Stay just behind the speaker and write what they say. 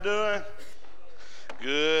Doing?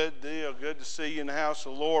 Good deal. Good to see you in the house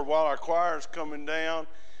of the Lord. While our choir is coming down,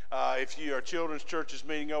 if you are children's church is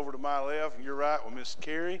meeting over to my left, and you're right with Miss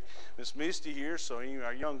Carrie, Miss Misty here, so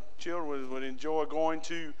our young children would enjoy going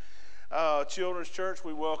to children's church.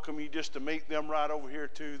 We welcome you just to meet them right over here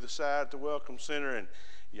to the side at the Welcome Center, and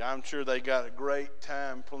I'm sure they got a great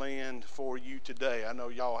time planned for you today. I know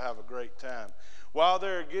y'all have a great time. While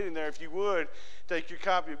they're getting there, if you would, take your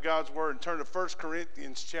copy of God's Word and turn to 1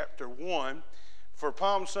 Corinthians chapter 1. For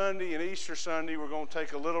Palm Sunday and Easter Sunday, we're going to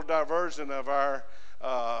take a little diversion of our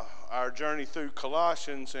journey through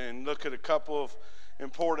Colossians and look at a couple of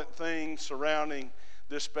important things surrounding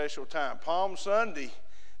this special time. Palm Sunday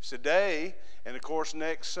is today, and of course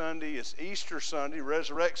next Sunday is Easter Sunday,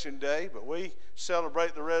 Resurrection Day, but we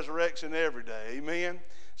celebrate the resurrection every day, amen,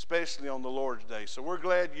 especially on the Lord's Day. So we're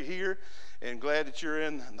glad you're here and glad that you're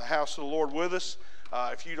in the house of the Lord with us.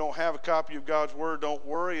 If you don't have a copy of God's Word, don't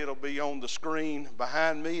worry. It'll be on the screen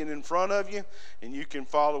behind me and in front of you, and you can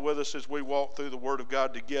follow with us as we walk through the Word of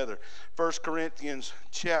God together. 1 Corinthians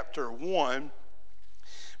chapter 1,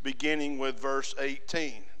 beginning with verse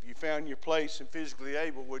 18. If you found your place and physically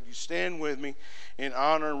able, would you stand with me in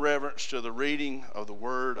honor and reverence to the reading of the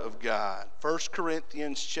Word of God. 1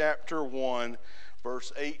 Corinthians chapter 1,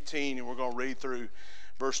 verse 18, and we're going to read through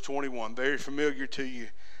verse 21. Very familiar to you,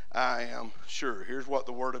 I am sure. Here's what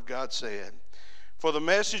the Word of God said. For the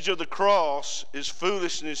message of the cross is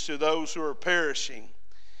foolishness to those who are perishing,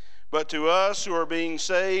 but to us who are being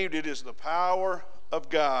saved it is the power of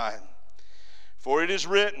God. For it is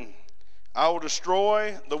written, I will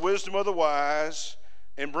destroy the wisdom of the wise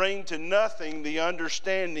and bring to nothing the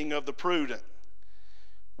understanding of the prudent.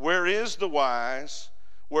 Where is the wise?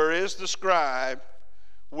 Where is the scribe?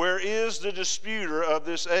 Where is the disputer of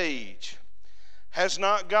this age? Has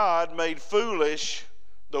not God made foolish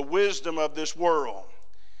the wisdom of this world?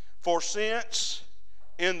 For since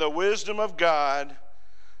in the wisdom of God,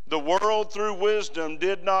 the world through wisdom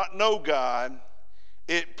did not know God,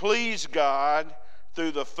 it pleased God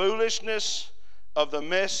through the foolishness of the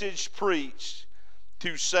message preached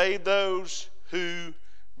to save those who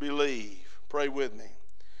believe. Pray with me.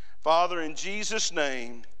 Father, in Jesus'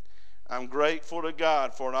 name, I'm grateful to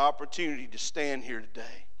God for an opportunity to stand here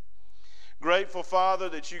today. Grateful, Father,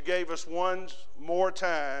 that you gave us one more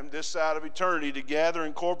time this side of eternity to gather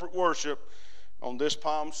in corporate worship on this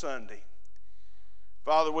Palm Sunday.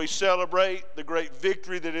 Father, we celebrate the great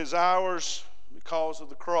victory that is ours because of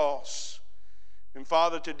the cross. And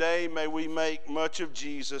Father, today may we make much of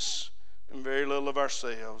Jesus and very little of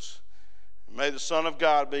ourselves. May the Son of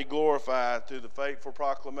God be glorified through the faithful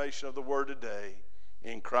proclamation of the Word today.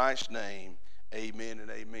 In Christ's name, amen and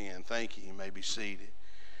amen. Thank you. You may be seated.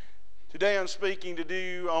 Today I'm speaking to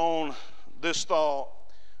you on this thought,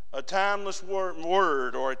 a timeless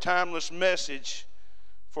word or a timeless message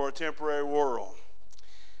for a temporary world.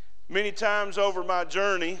 Many times over my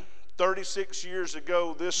journey, 36 years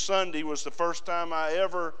ago, this Sunday was the first time I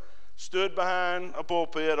ever stood behind a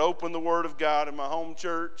pulpit, opened the Word of God in my home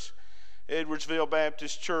church, Edwardsville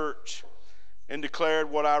Baptist Church, and declared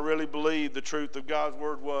what I really believed the truth of God's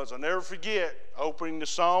Word was. I'll never forget opening to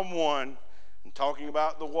Psalm 1 and talking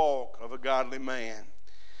about the walk of a godly man.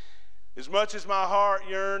 As much as my heart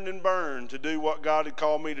yearned and burned to do what God had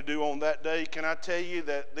called me to do on that day, can I tell you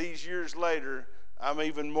that these years later, I'm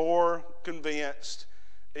even more convinced,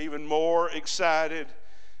 even more excited,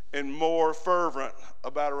 and more fervent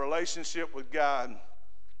about a relationship with God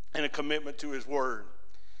and a commitment to His Word.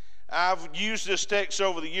 I've used this text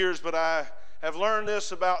over the years, but I have learned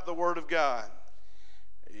this about the Word of God.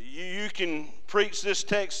 You can preach this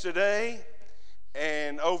text today,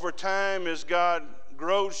 and over time, as God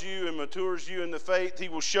grows you and matures you in the faith, He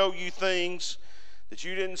will show you things that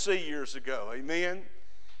you didn't see years ago. Amen?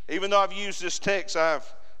 Even though I've used this text,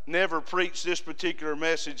 I've never preached this particular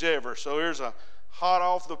message ever. So here's a hot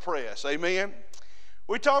off the press. Amen?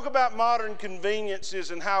 We talk about modern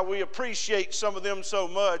conveniences and how we appreciate some of them so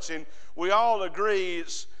much, and we all agree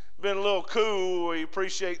it's been a little cool. We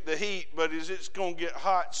appreciate the heat, but as it's going to get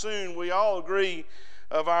hot soon, we all agree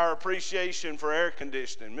of our appreciation for air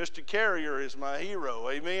conditioning. Mr. Carrier is my hero,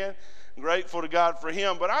 amen? I'm grateful to God for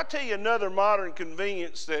him. But I'll tell you another modern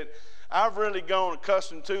convenience that I've really gone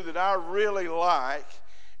accustomed to that I really like,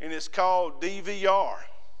 and it's called DVR,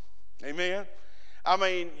 amen? I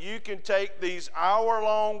mean, you can take these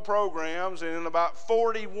hour-long programs, and in about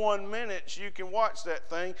 41 minutes, you can watch that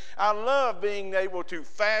thing. I love being able to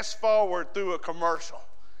fast-forward through a commercial.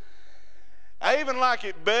 I even like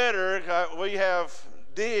it better. We have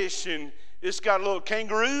Dish, and it's got a little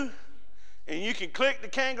kangaroo, and you can click the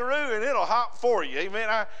kangaroo and it'll hop for you. Amen.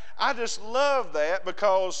 I just love that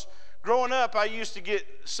because growing up I used to get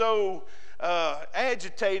so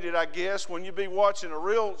agitated, I guess, when you'd be watching a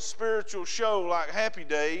real spiritual show like Happy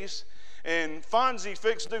Days and Fonzie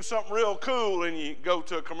fixed to do something real cool and you go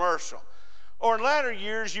to a commercial. Or in latter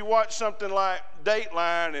years you watch something like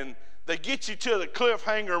Dateline and they get you to the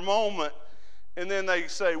cliffhanger moment and then they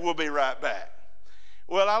say, we'll be right back.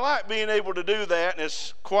 Well, I like being able to do that, and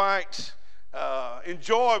it's quite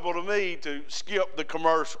enjoyable to me to skip the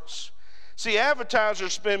commercials. See,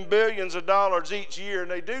 advertisers spend billions of dollars each year,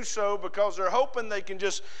 and they do so because they're hoping they can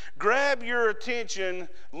just grab your attention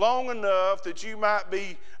long enough that you might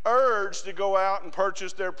be urged to go out and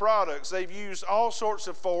purchase their products. They've used all sorts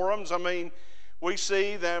of forums. I mean, we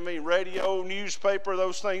see that, radio, newspaper,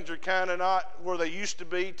 those things are kind of not where they used to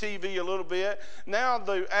be, TV a little bit. Now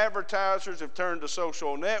the advertisers have turned to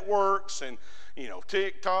social networks and,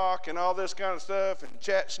 TikTok and all this kind of stuff and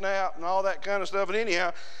ChatSnap and all that kind of stuff. And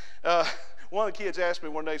anyhow, one of the kids asked me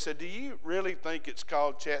one day, said, do you really think it's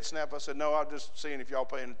called ChatSnap? I said, no, I'm just seeing if y'all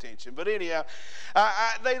paying attention. But anyhow,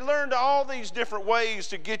 they learned all these different ways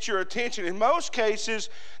to get your attention. In most cases,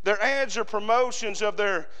 their ads or promotions of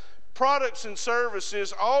their products and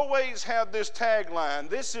services always have this tagline: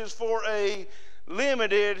 this is for a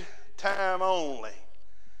limited time only.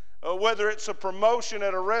 Whether it's a promotion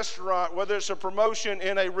at a restaurant, whether it's a promotion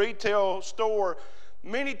in a retail store,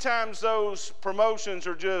 many times those promotions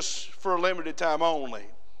are just for a limited time only.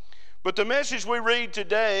 But the message we read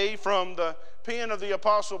today from the pen of the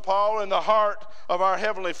Apostle Paul in the heart of our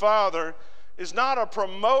Heavenly Father is not a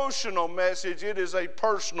promotional message, it is a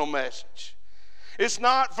personal message. It's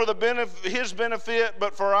not for his benefit,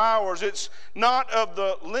 but for ours. It's not of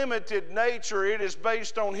the limited nature. It is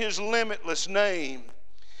based on his limitless name.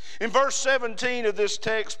 In verse 17 of this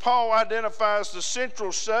text, Paul identifies the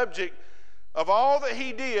central subject of all that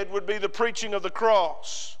he did would be the preaching of the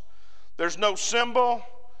cross. There's no symbol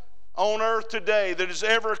on earth today that has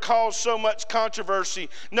ever caused so much controversy.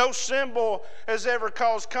 No symbol has ever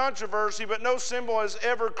caused controversy, but no symbol has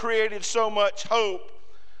ever created so much hope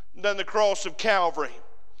than the cross of Calvary.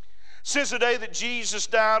 Since the day that Jesus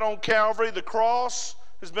died on Calvary, the cross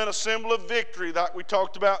has been a symbol of victory, like we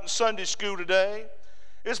talked about in Sunday school today.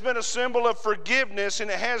 It's been a symbol of forgiveness,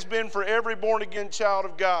 and it has been for every born-again child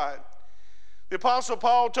of God. The Apostle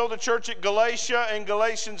Paul told the church at Galatia in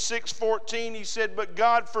Galatians 6:14, he said, but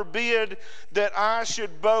God forbid that I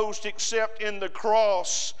should boast except in the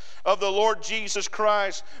cross of the Lord Jesus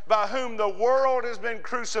Christ, by whom the world has been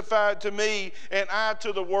crucified to me and I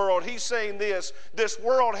to the world. He's saying this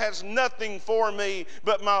world has nothing for me,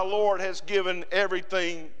 but my Lord has given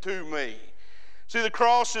everything to me. See, the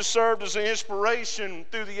cross has served as an inspiration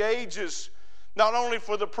through the ages, not only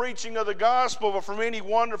for the preaching of the gospel, but for many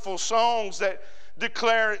wonderful songs that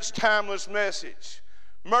declare its timeless message.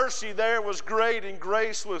 Mercy there was great and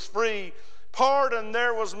grace was free. Pardon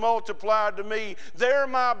there was multiplied to me. There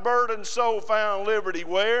my burdened soul found liberty.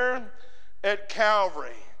 Where? At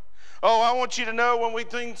Calvary. Oh, I want you to know when we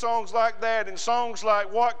sing songs like that and songs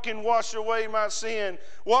like, what can wash away my sin?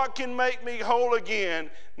 What can make me whole again?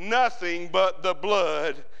 Nothing but the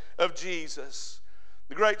blood of Jesus.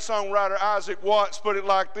 The great songwriter Isaac Watts put it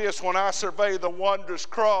like this: when I survey the wondrous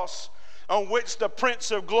cross on which the Prince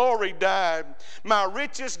of Glory died, my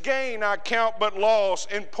richest gain I count but loss,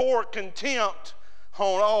 and pour contempt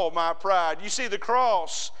on all my pride. You see, the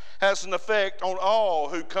cross has an effect on all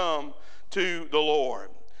who come to the Lord.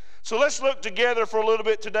 So let's look together for a little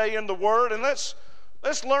bit today in the Word, and let's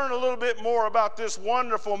learn a little bit more about this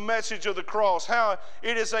wonderful message of the cross, how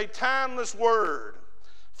it is a timeless word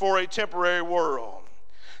for a temporary world.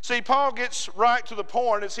 See, Paul gets right to the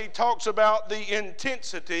point as he talks about the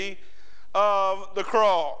intensity of the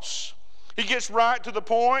cross. He gets right to the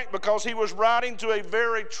point because he was writing to a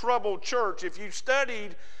very troubled church. If you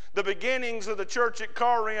studied the beginnings of the church at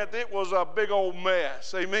Corinth, it was a big old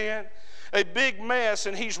mess. Amen? A big mess,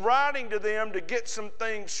 and he's writing to them to get some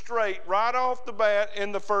things straight right off the bat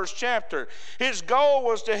in the first chapter. His goal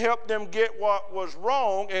was to help them get what was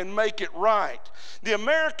wrong and make it right. The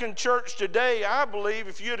American church today, I believe,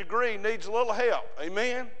 if you'd agree, needs a little help.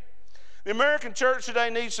 Amen? The American church today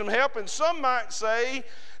needs some help, and some might say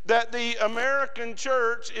that the American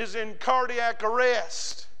church is in cardiac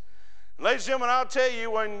arrest. Ladies and gentlemen, I'll tell you,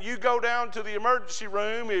 when you go down to the emergency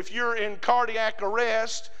room, if you're in cardiac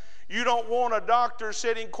arrest, you don't want a doctor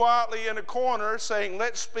sitting quietly in a corner saying,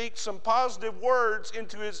 let's speak some positive words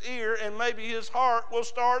into his ear and maybe his heart will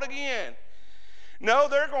start again. No,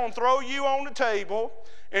 they're going to throw you on the table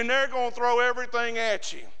and they're going to throw everything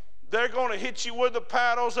at you. They're going to hit you with the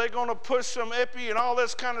paddles. They're going to push some epi and all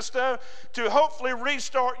this kind of stuff to hopefully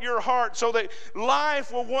restart your heart so that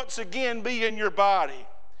life will once again be in your body.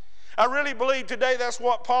 I really believe today that's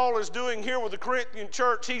what Paul is doing here with the Corinthian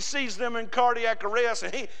church. He sees them in cardiac arrest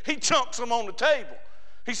and he chunks them on the table.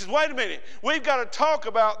 He says, wait a minute, we've got to talk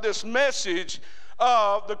about this message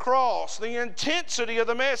of the cross, the intensity of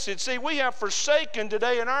the message. See, we have forsaken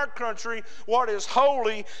today in our country what is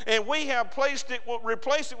holy, and we have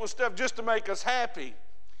replaced it with stuff just to make us happy.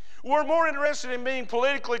 We're more interested in being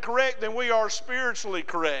politically correct than we are spiritually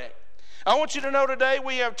correct. I want you to know today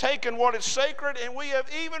we have taken what is sacred and we have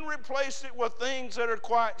even replaced it with things that are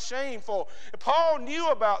quite shameful. Paul knew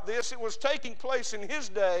about this. It was taking place in his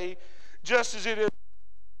day just as it is.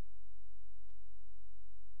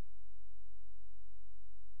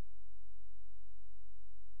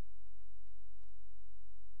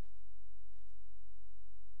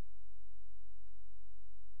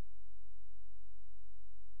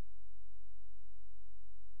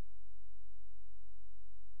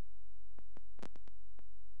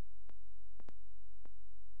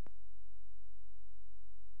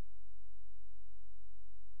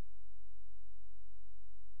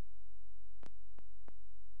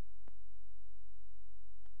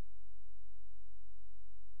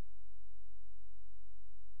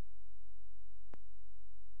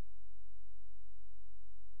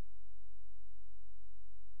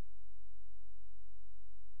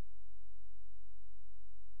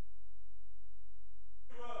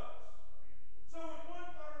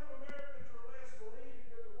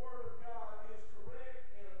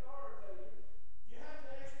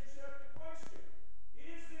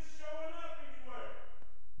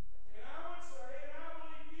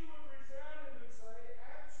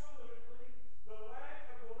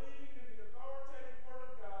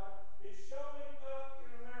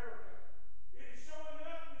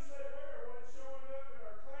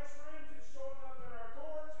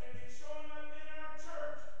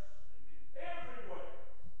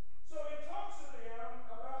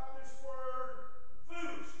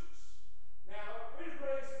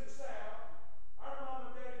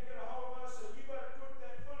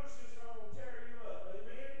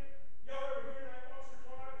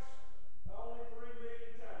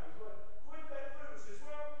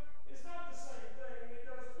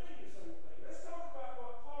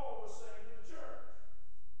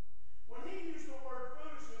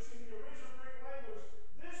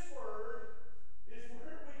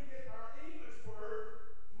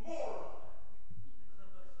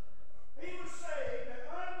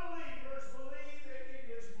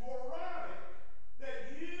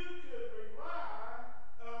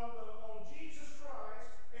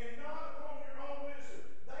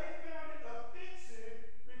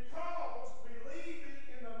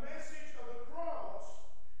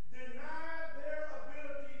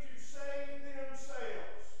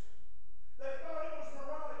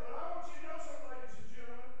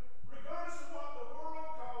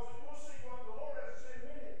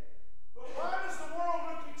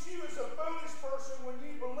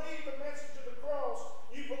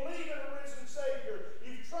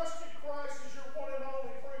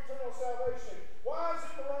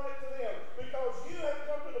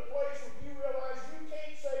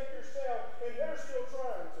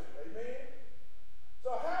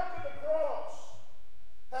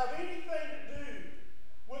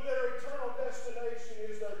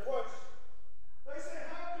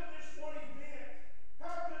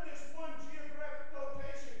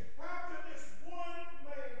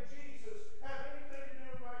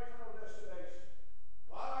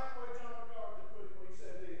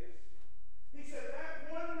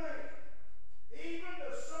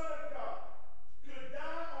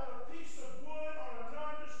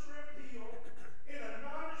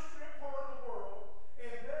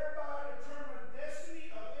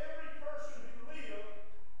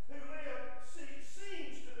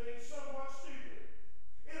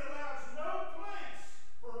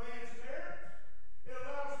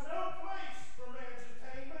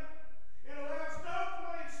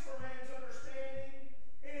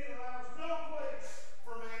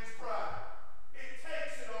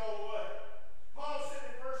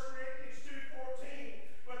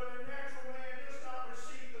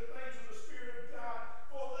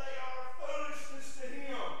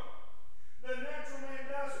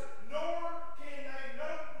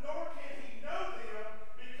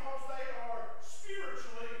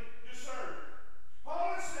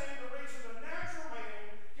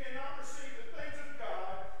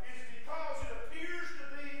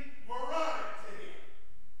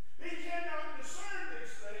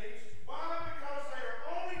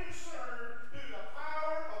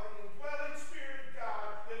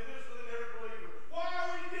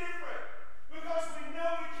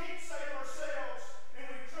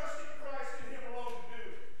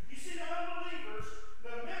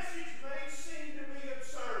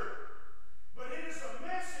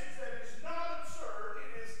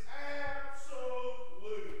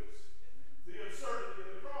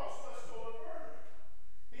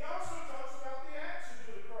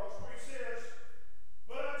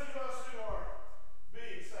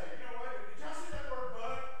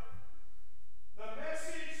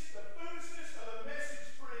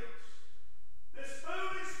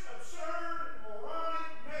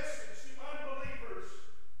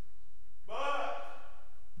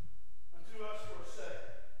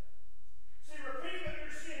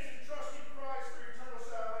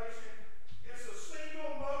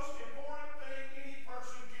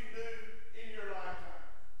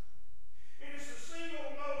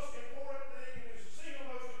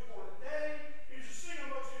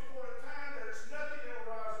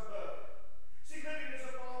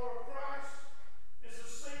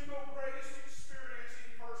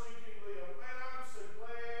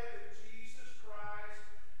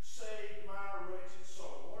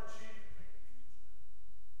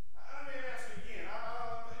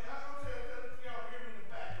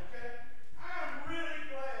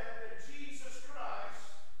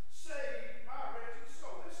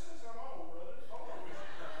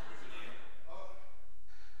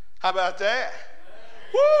 about that?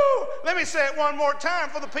 Woo! Let me say it one more time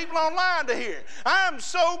for the people online to hear. I'm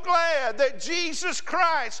so glad that Jesus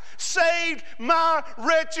Christ saved my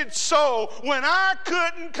wretched soul. When I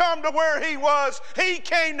couldn't come to where He was, He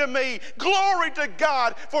came to me. Glory to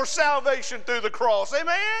God for salvation through the cross.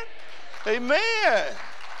 Amen? Amen.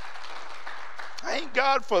 Thank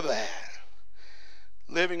God for that.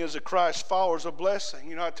 Living as a Christ follower is a blessing.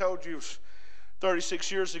 You know, I told you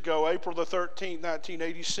 36 years ago, April the 13th,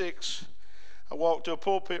 1986, I walked to a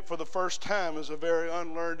pulpit for the first time as a very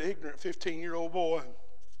unlearned, ignorant 15-year-old boy. And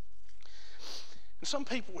some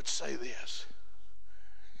people would say this: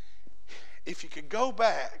 if you could go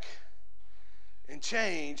back and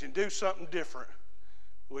change and do something different,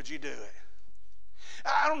 would you do it?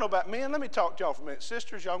 I don't know about men. Let me talk to y'all for a minute.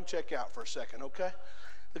 Sisters, y'all can check out for a second, okay?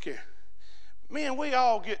 Look here. Men, we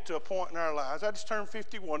all get to a point in our lives. I just turned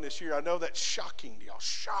 51 this year. I know that's shocking to y'all.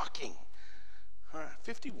 Shocking. All right,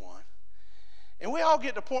 51. And we all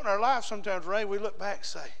get to a point in our lives sometimes, Ray, we look back and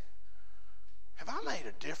say, have I made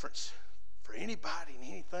a difference for anybody and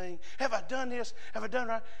anything? Have I done this? Have I done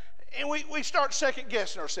right? And we start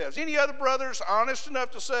second-guessing ourselves. Any other brothers honest enough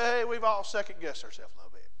to say, hey, we've all second-guessed ourselves a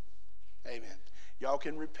little bit? Amen. Y'all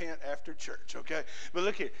can repent after church, okay? But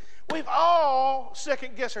look here. We've all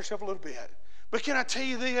second-guessed ourselves a little bit. But can I tell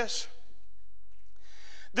you this?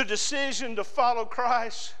 The decision to follow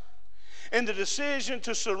Christ and the decision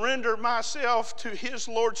to surrender myself to His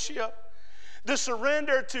lordship, the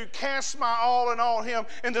surrender to cast my all in all Him,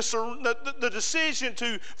 and the decision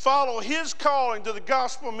to follow His calling to the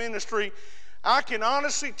gospel ministry, I can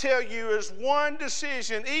honestly tell you is one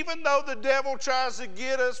decision. Even though the devil tries to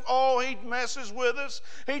get us, he messes with us.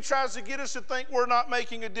 He tries to get us to think we're not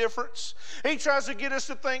making a difference. He tries to get us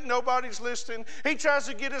to think nobody's listening. He tries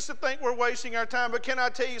to get us to think we're wasting our time. But can I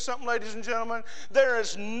tell you something, ladies and gentlemen? There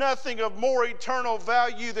is nothing of more eternal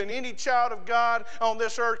value than any child of God on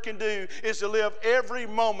this earth can do, is to live every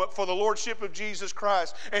moment for the lordship of Jesus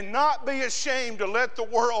Christ and not be ashamed to let the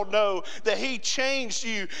world know that He changed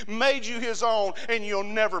you, made you His own, and you'll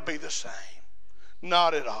never be the same.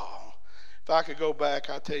 Not at all. If I could go back,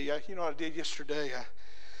 I'll tell you, you know what I did yesterday?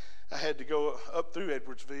 I had to go up through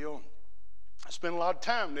Edwardsville. I spent a lot of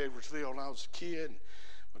time in Edwardsville when I was a kid, and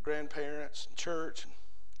my grandparents and church. And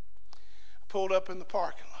I pulled up in the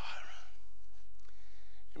parking lot,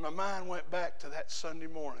 and my mind went back to that Sunday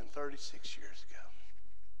morning 36 years ago.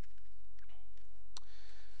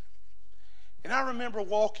 And I remember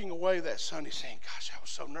walking away that Sunday saying, gosh, I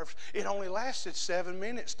was so nervous. It only lasted 7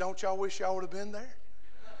 minutes. Don't y'all wish y'all would have been there?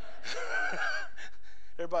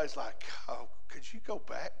 Everybody's like, oh, could you go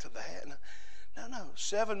back to that? No,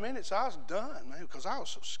 7 minutes, I was done, man, because I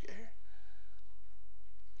was so scared.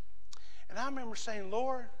 And I remember saying,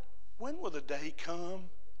 Lord, when will the day come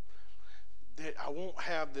that I won't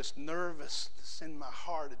have this nervousness in my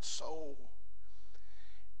heart and soul?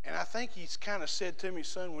 And I think He's kind of said to me,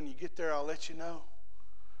 son, when you get there, I'll let you know.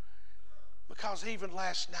 Because even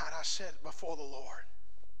last night I said before the Lord.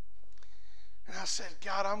 And I said,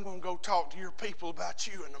 God, I'm going to go talk to your people about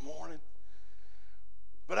you in the morning.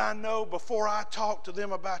 But I know before I talk to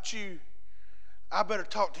them about you, I better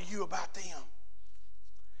talk to you about them.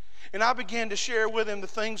 And I began to share with him the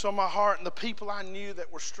things on my heart and the people I knew that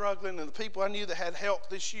were struggling and the people I knew that had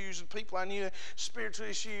health issues and people I knew had spiritual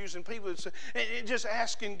issues and people that, and just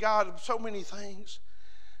asking God so many things.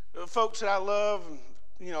 Folks that I love, and,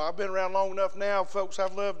 you know, I've been around long enough now, folks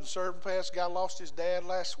I've loved and served past. Guy lost his dad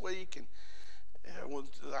last week, and I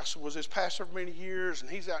was his pastor for many years, and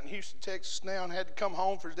he's out in Houston, Texas now, and had to come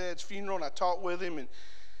home for his dad's funeral, and I talked with him, and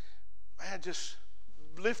I just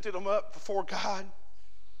lifted him up before God.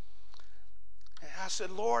 And I said,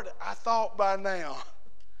 Lord, I thought by now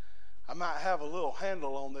I might have a little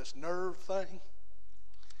handle on this nerve thing.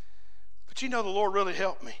 But you know, the Lord really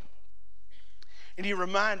helped me. And He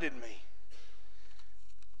reminded me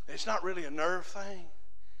that it's not really a nerve thing.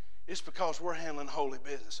 It's because we're handling holy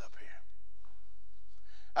business up here.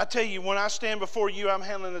 I tell you, when I stand before you, I'm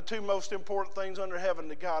handling the two most important things under heaven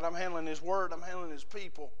to God. I'm handling His Word. I'm handling His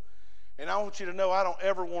people. And I want you to know I don't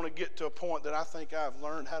ever want to get to a point that I think I've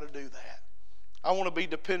learned how to do that. I want to be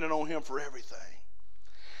dependent on Him for everything.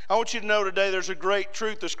 I want you to know today there's a great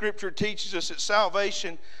truth. The Scripture teaches us that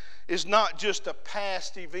salvation is not just a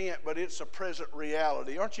past event, but it's a present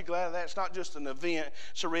reality. Aren't you glad of that? It's not just an event,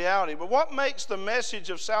 it's a reality. But what makes the message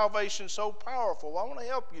of salvation so powerful? Well, I want to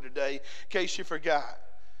help you today in case you forgot.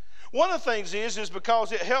 One of the things is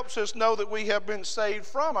because it helps us know that we have been saved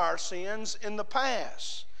from our sins in the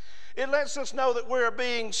past. It lets us know that we're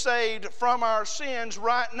being saved from our sins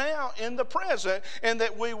right now in the present, and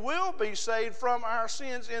that we will be saved from our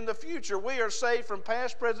sins in the future. We are saved from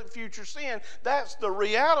past, present, future sin. That's the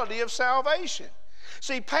reality of salvation.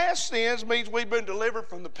 See, past sins means we've been delivered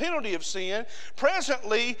from the penalty of sin.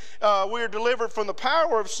 Presently, we're delivered from the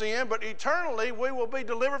power of sin, but eternally we will be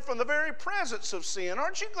delivered from the very presence of sin.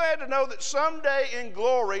 Aren't you glad to know that someday in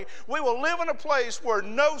glory we will live in a place where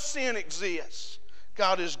no sin exists?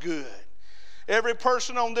 God is good. Every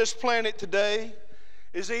person on this planet today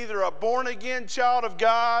is either a born-again child of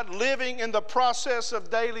God living in the process of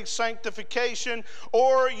daily sanctification,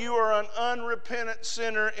 or you are an unrepentant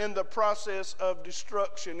sinner in the process of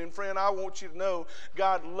destruction. And friend, I want you to know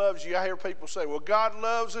God loves you. I hear people say, well, God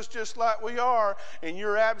loves us just like we are, and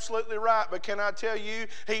you're absolutely right. But can I tell you,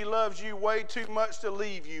 He loves you way too much to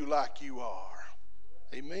leave you like you are.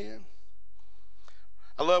 Amen.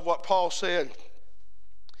 I love what Paul said.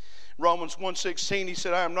 Romans 1:16, he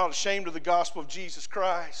said, I am not ashamed of the gospel of Jesus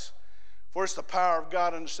Christ, for it's the power of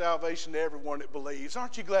God unto salvation to everyone that believes.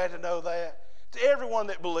 Aren't you glad to know that? To everyone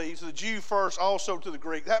that believes, the Jew first, also to the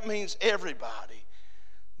Greek. That means everybody,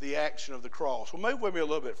 the action of the cross. Well, move with me a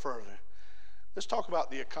little bit further. Let's talk about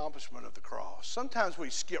the accomplishment of the cross. Sometimes we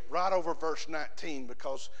skip right over verse 19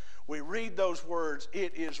 because we read those words,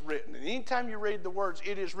 it is written. And anytime you read the words,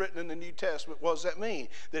 it is written in the New Testament, what does that mean?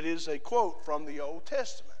 That is a quote from the Old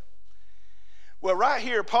Testament. Well, right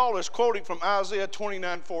here, Paul is quoting from Isaiah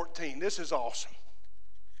 29:14. This is awesome.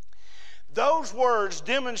 Those words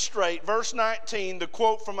demonstrate, verse 19, the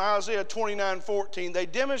quote from Isaiah 29:14, they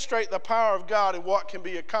demonstrate the power of God and what can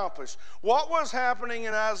be accomplished. What was happening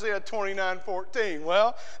in Isaiah 29:14?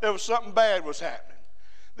 Well, there was something bad was happening.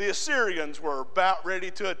 The Assyrians were about ready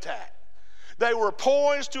to attack. They were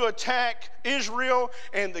poised to attack Israel,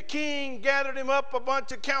 and the king gathered him up a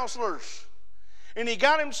bunch of counselors. And he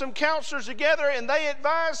got him some counselors together, and they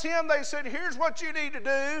advised him. They said, here's what you need to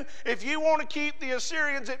do. If you want to keep the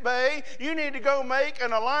Assyrians at bay, you need to go make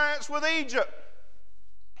an alliance with Egypt.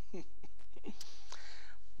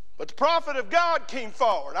 But the prophet of God came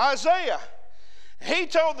forward, Isaiah. He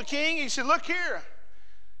told the king, he said, look here,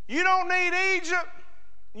 you don't need Egypt,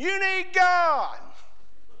 you need God.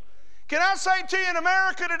 Can I say to you, in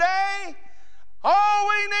America today, all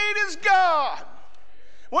we need is God.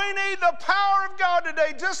 We need the power of God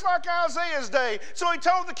today, just like Isaiah's day. So he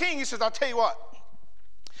told the king, he says, I'll tell you what,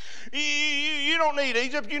 you don't need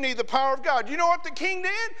Egypt, you need the power of God. You know what the king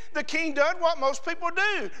did? The king did what most people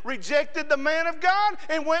do, rejected the man of God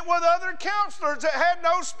and went with other counselors that had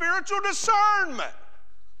no spiritual discernment.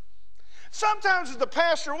 Sometimes as the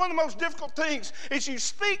pastor, one of the most difficult things is you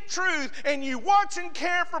speak truth and you watch and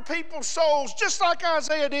care for people's souls, just like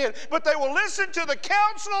Isaiah did, but they will listen to the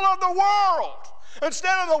counsel of the world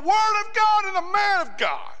instead of the word of God and the man of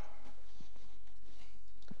God.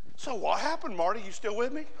 So what happened, Marty? You still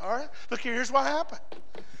with me? All right. Look here, here's what happened.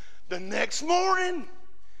 The next morning,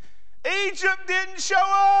 Egypt didn't show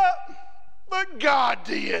up, but God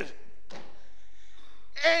did.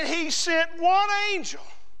 And he sent one angel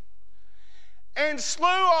and slew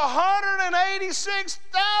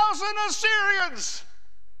 186,000 Assyrians.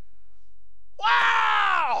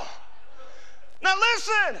 Wow! Now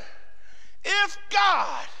listen. If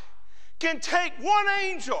God can take one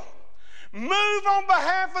angel, move on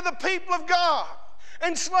behalf of the people of God,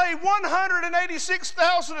 and slay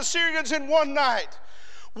 186,000 Assyrians in one night,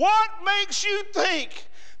 what makes you think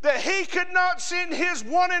that He could not send His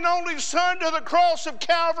one and only Son to the cross of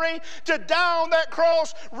Calvary to die on that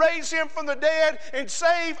cross, raise Him from the dead, and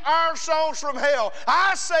save our souls from hell?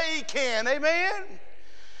 I say He can. Amen?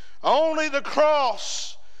 Only the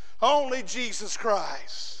cross, only Jesus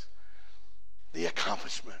Christ. The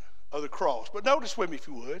accomplishment of the cross. But notice with me, if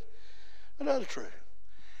you would, another truth.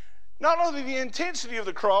 Not only the intensity of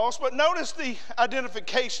the cross, but notice the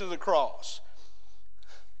identification of the cross.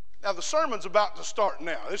 Now, the sermon's about to start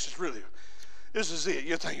now. This is it.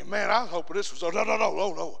 You're thinking, man, I was hoping this was,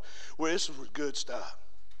 no. Well, this was good stuff.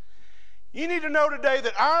 You need to know today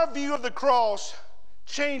that our view of the cross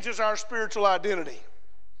changes our spiritual identity.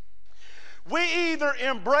 We either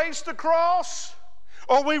embrace the cross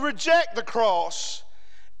or we reject the cross,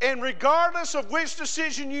 and regardless of which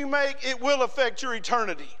decision you make, it will affect your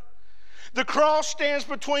eternity. The cross stands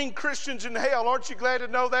between Christians and hell. Aren't you glad to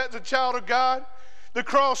know that as a child of God? The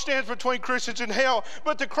cross stands between Christians and hell,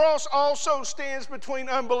 but the cross also stands between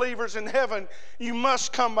unbelievers and heaven. You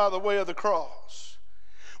must come by the way of the cross.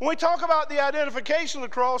 When we talk about the identification of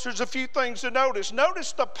the cross, there's a few things to notice.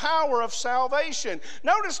 Notice the power of salvation.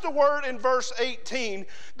 Notice the word in verse 18,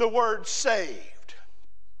 the word saved.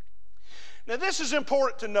 Now, this is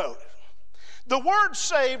important to note. The word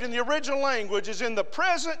saved in the original language is in the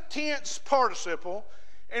present tense participle,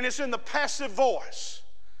 and it's in the passive voice.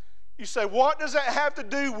 You say, what does that have to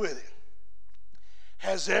do with it?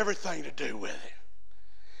 Has everything to do with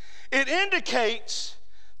it. It indicates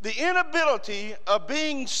the inability of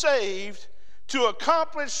being saved to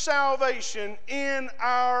accomplish salvation in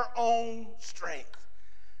our own strength.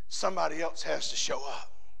 Somebody else has to show up.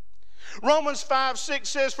 Romans 5:6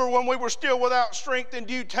 says, for when we were still without strength, in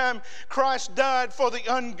due time Christ died for the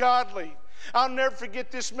ungodly. I'll never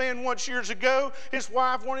forget this man once years ago. His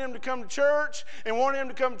wife wanted him to come to church, and wanted him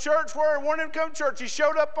to come to church. Where he wanted him to come to church, he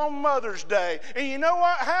showed up on Mother's Day. And you know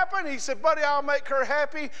what happened? He said, buddy, I'll make her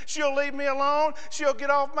happy. She'll leave me alone. She'll get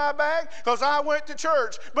off my back because I went to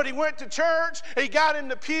church. But he went to church, he got in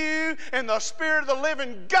the pew, and the Spirit of the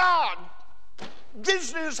living God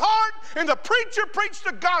visited his heart, and the preacher preached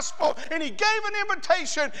the gospel, and he gave an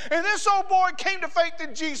invitation, and this old boy came to faith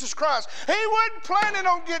in Jesus Christ. He wasn't planning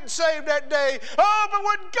on getting saved that day. Oh, but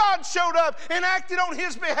when God showed up and acted on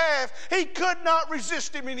his behalf, he could not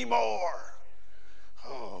resist him anymore.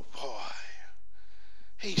 Oh, boy.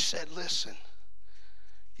 He said, listen,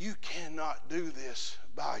 you cannot do this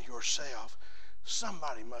by yourself.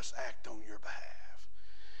 Somebody must act on your behalf.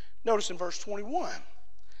 Notice in verse 21,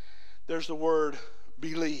 there's the word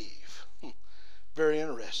believe. Very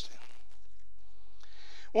interesting.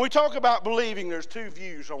 When we talk about believing, there's two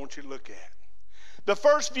views I want you to look at. The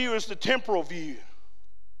first view is the temporal view.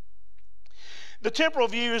 The temporal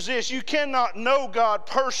view is this: you cannot know God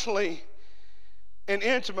personally and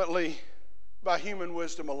intimately by human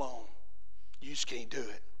wisdom alone. You just can't do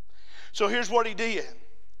it. So here's what he did.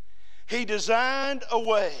 He designed a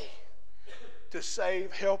way to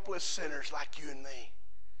save helpless sinners like you and me.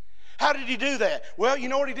 How did he do that? Well, you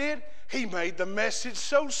know what he did? He made the message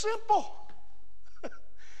so simple.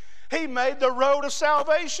 He made the road of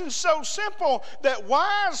salvation so simple that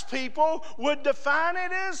wise people would define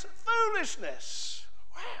it as foolishness.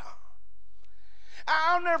 Wow.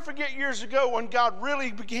 I'll never forget years ago when God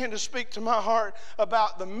really began to speak to my heart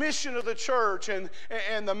about the mission of the church and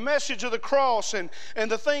the message of the cross and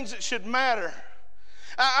the things that should matter.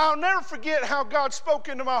 I'll never forget how God spoke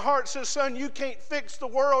into my heart and said, son, you can't fix the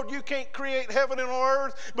world. You can't create heaven and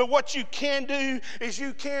earth. But what you can do is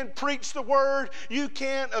you can preach the word. You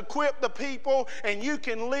can equip the people. And you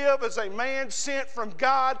can live as a man sent from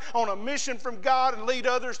God on a mission from God and lead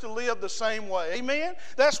others to live the same way. Amen?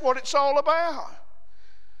 That's what it's all about.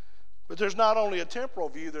 But there's not only a temporal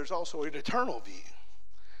view, there's also an eternal view.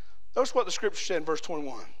 Notice what the scripture said in verse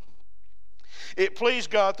 21. It pleased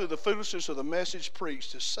God through the foolishness of the message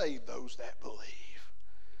preached to save those that believe.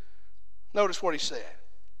 Notice what he said.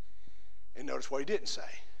 And notice what he didn't say.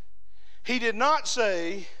 He did not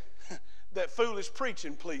say that foolish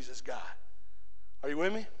preaching pleases God. Are you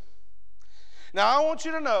with me? Now I want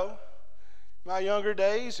you to know, my younger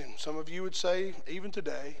days, and some of you would say even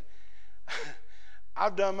today,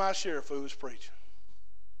 I've done my share of foolish preaching.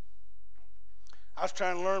 I was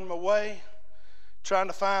trying to learn my way, trying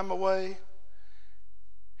to find my way.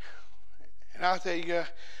 And I'll tell you,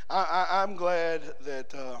 I'm glad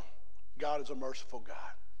that God is a merciful God.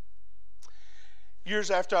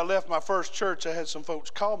 Years after I left my first church, I had some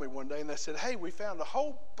folks call me one day and they said, hey, we found a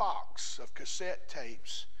whole box of cassette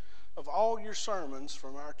tapes of all your sermons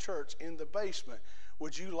from our church in the basement.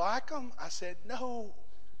 Would you like them? I said, no.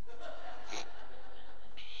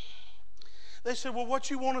 They said, well,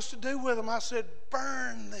 what you want us to do with them? I said,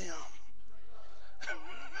 burn them.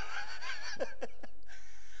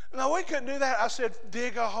 No, we couldn't do that. I said,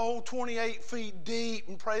 dig a hole 28 feet deep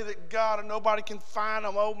and pray that God and nobody can find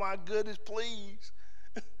them. Oh, my goodness, please.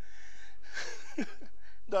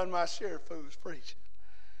 Done my share of foolish preaching.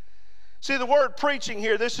 See, the word preaching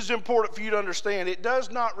here, this is important for you to understand. It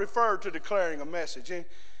does not refer to declaring a message. And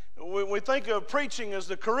we think of preaching as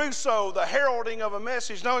the caruso, the heralding of a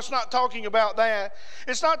message. No, it's not talking about that.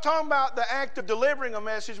 It's not talking about the act of delivering a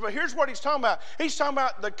message, but here's what he's talking about. He's talking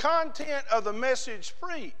about the content of the message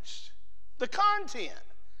preached. The content.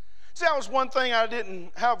 See, that was one thing I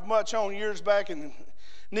didn't have much on years back and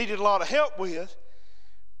needed a lot of help with.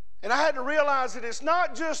 And I had to realize that it's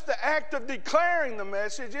not just the act of declaring the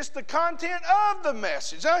message, it's the content of the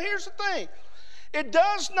message. Now, here's the thing. It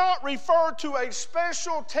does not refer to a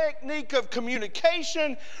special technique of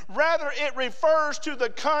communication. Rather, it refers to the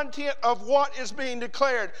content of what is being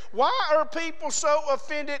declared. Why are people so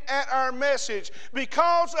offended at our message?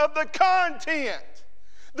 Because of the content.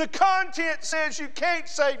 The content says you can't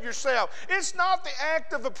save yourself. It's not the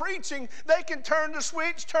act of the preaching. They can turn the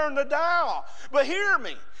switch, turn the dial. But hear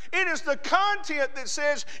me. It is the content that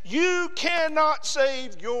says you cannot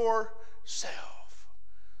save yourself.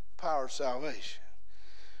 power of salvation.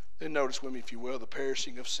 Then notice with me, if you will, the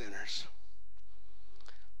perishing of sinners.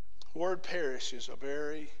 The word perish is a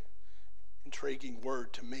very intriguing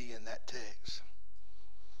word to me in that text.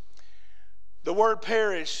 The word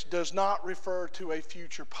perish does not refer to a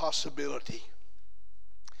future possibility.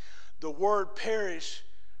 The word perish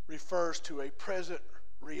refers to a present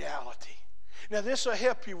reality. Now this will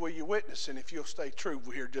help you with your witnessing if you'll stay true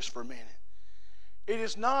here just for a minute. It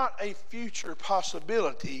is not a future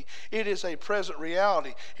possibility. It is a present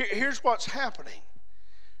reality. Here's what's happening.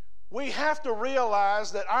 We have to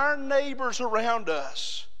realize that our neighbors around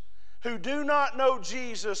us who do not know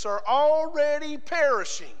Jesus are already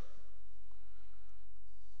perishing.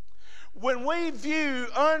 When we view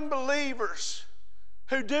unbelievers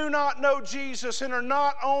who do not know Jesus and are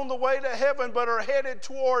not on the way to heaven but are headed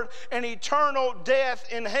toward an eternal death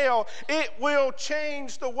in hell, it will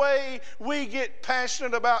change the way we get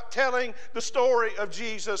passionate about telling the story of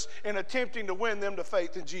Jesus and attempting to win them to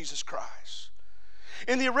faith in Jesus Christ.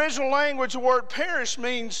 In the original language, the word perish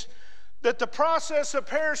means that the process of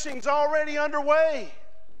perishing is already underway.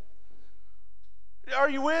 Are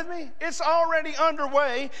you with me? It's already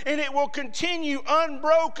underway, and it will continue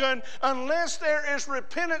unbroken unless there is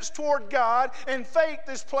repentance toward God and faith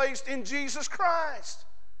is placed in Jesus Christ.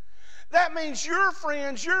 That means your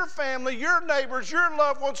friends, your family, your neighbors, your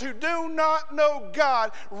loved ones who do not know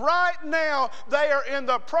God, right now they are in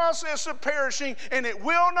the process of perishing, and it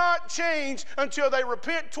will not change until they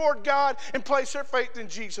repent toward God and place their faith in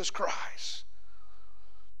Jesus Christ.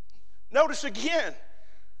 Notice again,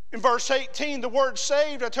 in verse 18, the word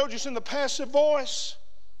saved, I told you it's in the passive voice.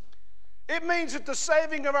 It means that the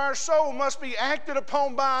saving of our soul must be acted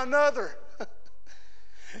upon by another.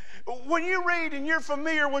 When you read and you're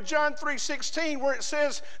familiar with John 3:16, where it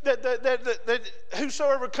says that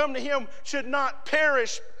whosoever come to him should not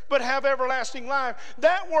perish but have everlasting life,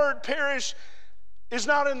 that word perish is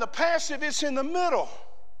not in the passive, it's in the middle.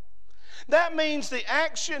 That means the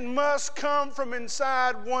action must come from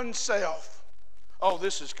inside oneself. Oh,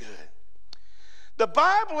 this is good. The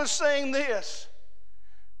Bible is saying this,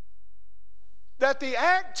 that the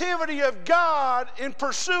activity of God in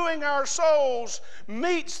pursuing our souls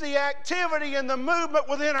meets the activity and the movement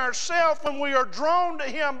within ourselves when we are drawn to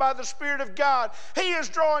Him by the Spirit of God. He is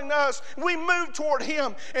drawing us. We move toward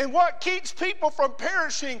Him. And what keeps people from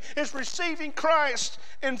perishing is receiving Christ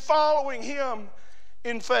and following Him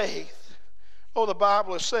in faith. Oh, the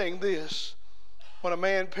Bible is saying this. When a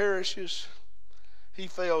man perishes, he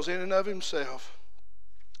fails in and of himself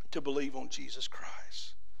to believe on Jesus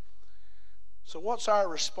Christ. So what's our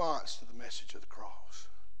response to the message of the cross?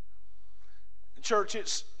 Church,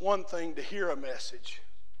 it's one thing to hear a message.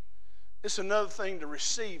 It's another thing to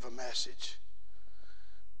receive a message.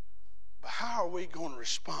 But how are we going to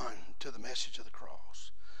respond to the message of the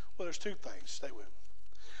cross? Well, there's two things. Stay with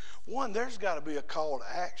me. One, there's got to be a call to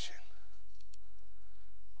action.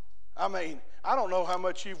 I mean, I don't know how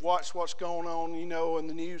much you've watched what's going on, in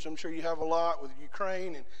the news. I'm sure you have a lot with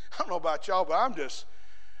Ukraine. And I don't know about y'all, but I'm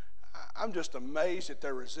just amazed at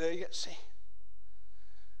their resiliency.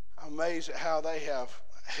 I'm amazed at how they have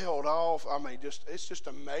held off. I mean, it's just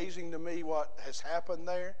amazing to me what has happened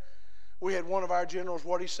there. We had one of our generals,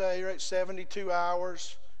 what'd he say, right? 72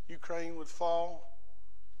 hours, Ukraine would fall.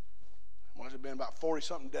 What's it been, about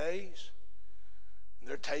 40-something days? And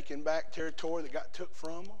they're taking back territory that got took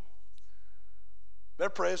from them. Their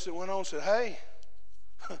president went on and said, hey,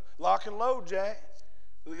 lock and load, Jack.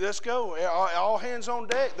 Let's go. All hands on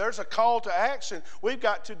deck. There's a call to action. We've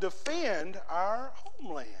got to defend our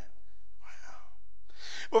homeland. Wow.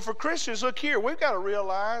 Well, for Christians, look here. We've got to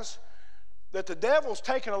realize that the devil's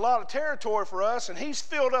taken a lot of territory for us, and he's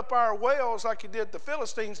filled up our wells like the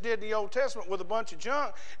Philistines did in the Old Testament with a bunch of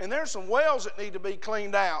junk. And there's some wells that need to be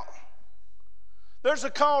cleaned out. There's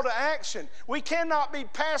a call to action. We cannot be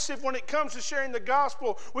passive when it comes to sharing the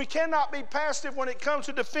gospel. We cannot be passive when it comes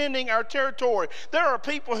to defending our territory. There are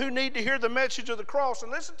people who need to hear the message of the cross.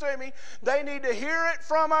 And listen to me, they need to hear it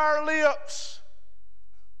from our lips.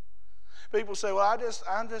 People say, well,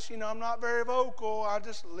 I'm not very vocal. I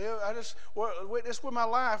just witness with my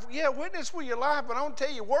life. Yeah, witness with your life, but I want to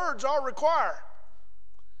tell you, words are required.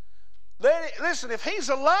 Listen, if He's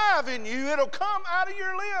alive in you, it'll come out of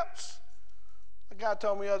your lips. A guy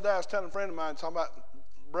told me the other day, I was telling a friend of mine, talking about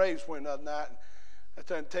Braves win the other night. And I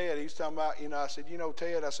told Ted, he's talking about, I said,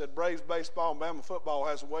 Ted, I said, Braves baseball and Bama football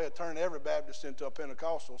has a way of turning every Baptist into a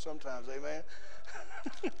Pentecostal sometimes, amen?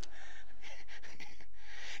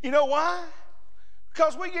 You know why?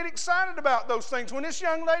 Because we get excited about those things. When this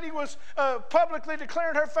young lady was publicly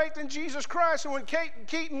declaring her faith in Jesus Christ, and when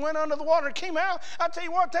Keaton went under the water and came out, I tell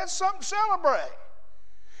you what, that's something to celebrate.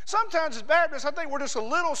 sometimes as Baptists, I think we're just a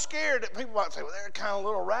little scared that people might say, well, they're kind of a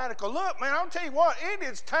little radical. Look, man, I'll tell you what, it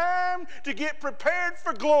is time to get prepared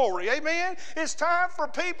for glory. Amen? It's time for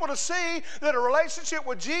people to see that a relationship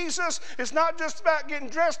with Jesus is not just about getting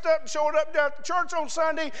dressed up and showing up down at the church on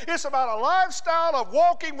Sunday. It's about a lifestyle of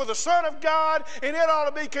walking with the Son of God, and it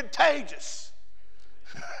ought to be contagious.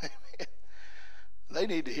 They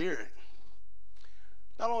need to hear it.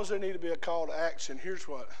 Not only does there need to be a call to action, here's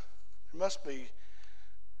what. There must be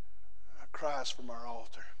cries from our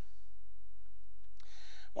altar.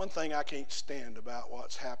 One thing I can't stand about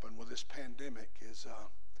what's happened with this pandemic is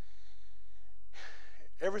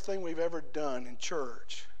everything we've ever done in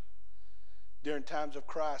church during times of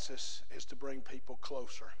crisis is to bring people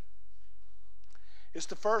closer. It's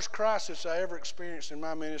the first crisis I ever experienced in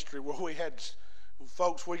my ministry where we had,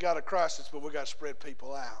 folks, we got a crisis, but we got to spread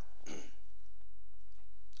people out.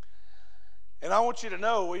 And I want you to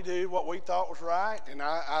know we did what we thought was right, and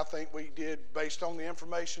I think we did based on the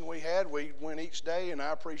information we had. We went each day, and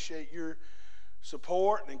I appreciate your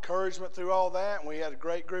support and encouragement through all that. And we had a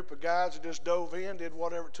great group of guys that just dove in, did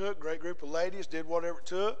whatever it took. Great group of ladies did whatever it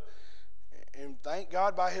took. And thank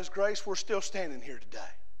God by His grace we're still standing here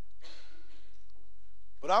today.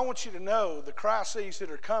 But I want you to know the crises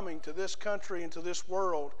that are coming to this country and to this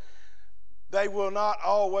world, they will not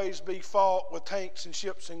always be fought with tanks and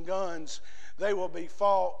ships and guns. They will be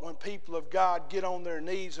fought when people of God get on their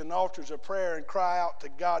knees in altars of prayer and cry out to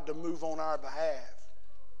God to move on our behalf.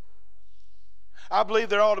 I believe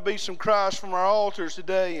there ought to be some cries from our altars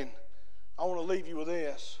today, and I want to leave you with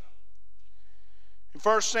this. In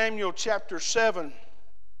 1 Samuel chapter 7,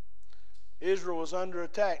 Israel was under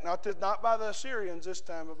attack, not by the Assyrians this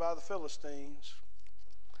time, but by the Philistines.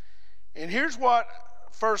 And here's what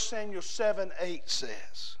 1 Samuel 7:8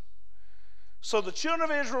 says. So the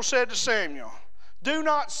children of Israel said to Samuel, do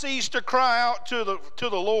not cease to cry out to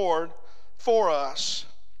the Lord for us,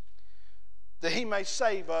 that He may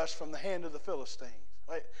save us from the hand of the Philistines.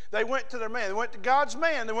 They went to their man. They went to God's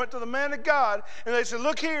man. They went to the man of God. And they said,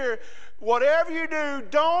 look here, whatever you do,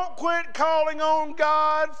 don't quit calling on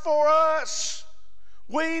God for us.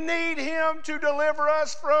 We need Him to deliver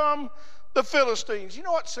us from the Philistines. You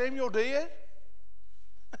know what Samuel did?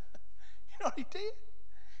 You know what he did?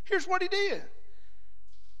 Here's what he did.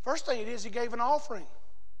 First thing it is, he gave an offering.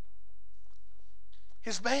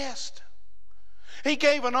 His best. He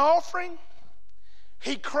gave an offering.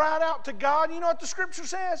 He cried out to God. You know what the scripture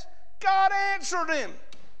says? God answered him.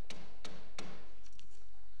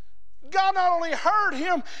 God not only heard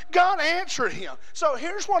him, God answered him. So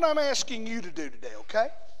here's what I'm asking you to do today, okay?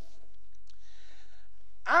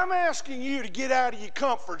 I'm asking you to get out of your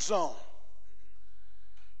comfort zone.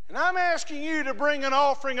 And I'm asking you to bring an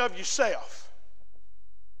offering of yourself.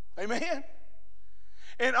 Amen?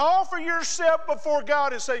 And offer yourself before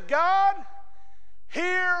God and say, God,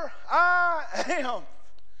 here I am.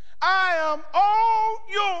 I am all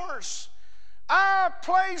yours. I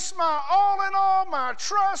place my all in all, my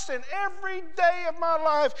trust, and every day of my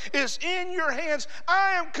life is in your hands.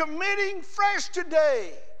 I am committing fresh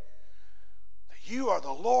today that you are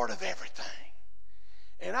the Lord of everything.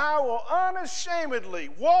 And I will unashamedly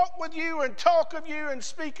walk with you and talk of you and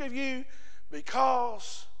speak of you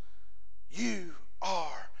because you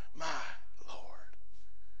are my Lord.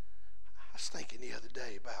 I was thinking the other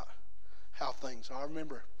day about how things are. I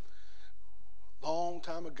remember a long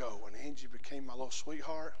time ago when Angie became my little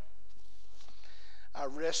sweetheart, I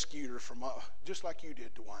rescued her from, just like you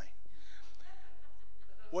did, Dwayne.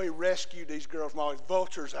 We rescued these girls from all these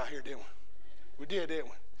vultures out here, didn't we? We did, didn't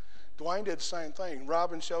we? Dwayne did the same thing.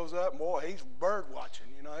 Robin shows up, boy, he's bird watching.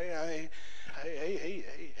 You know,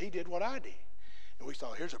 he did what I did. And we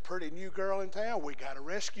thought, here's a pretty new girl in town. We got to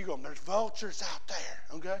rescue them. There's vultures out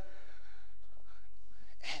there, okay?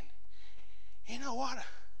 And you know what?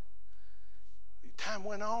 Time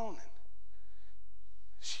went on, and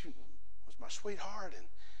she was my sweetheart, and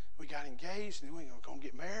we got engaged, and then we were going to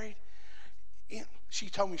get married. And she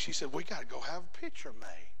told me, she said, we got to go have a picture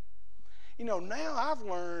made. You know, now I've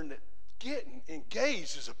learned that getting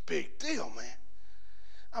engaged is a big deal, man.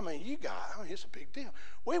 I mean, it's a big deal.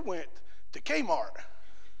 We went to Kmart.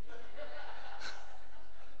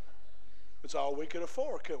 It's all we could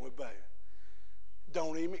afford, couldn't we, baby?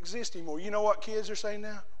 Don't even exist anymore. You know what kids are saying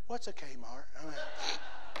now? What's a Kmart? I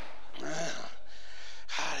mean,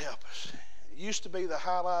 God help us. It used to be the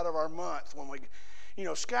highlight of our month when we, you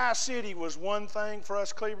know, Sky City was one thing for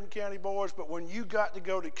us Cleveland County boys, but when you got to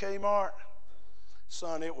go to Kmart,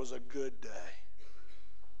 son, it was a good day.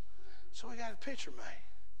 So we got a picture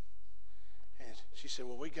made. And she said,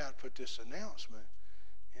 well, we got to put this announcement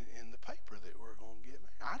in the paper that we're going to get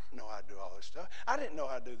married. I didn't know how to do all this stuff. I didn't know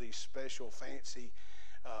how to do these special, fancy,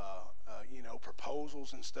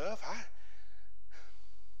 proposals and stuff.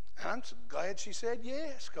 I'm so glad she said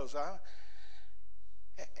yes, because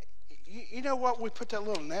you know what? We put that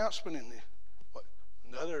little announcement in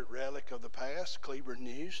another relic of the past, Cleburne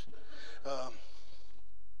News.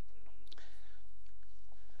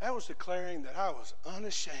 That was declaring that I was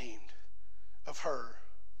unashamed of her.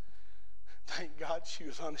 Thank God she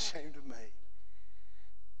was unashamed of me.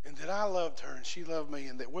 And that I loved her and she loved me,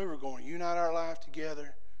 and that we were going to unite our life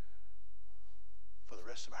together for the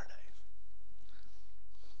rest of our days.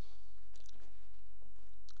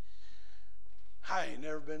 I ain't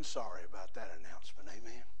never been sorry about that announcement,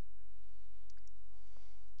 amen.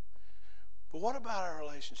 But what about our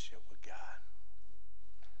relationship with God?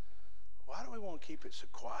 Why do we want to keep it so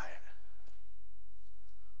quiet?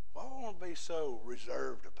 Why do we want to be so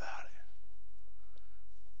reserved about it?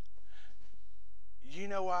 You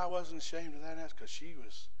know why I wasn't ashamed of that? That's because she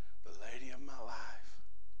was the lady of my life.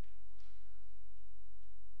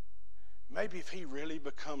 Maybe if he really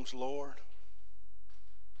becomes Lord,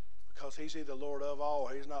 because he's either Lord of all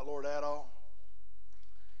or he's not Lord at all,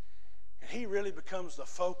 and he really becomes the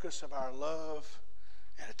focus of our love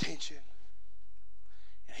and attention,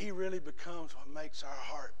 and he really becomes what makes our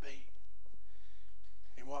heart beat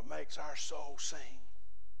and what makes our soul sing,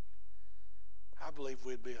 I believe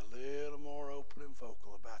we'd be a little more open and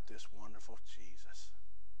vocal about this wonderful Jesus.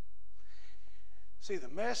 See, the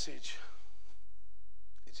message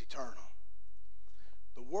is eternal.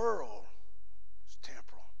 The world is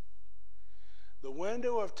temporal. The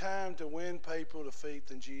window of time to win people to faith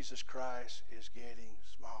in Jesus Christ is getting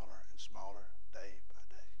smaller and smaller day by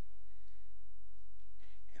day.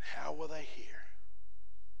 And how will they hear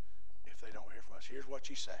if they don't hear from us? Here's what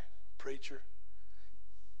you say. Preacher,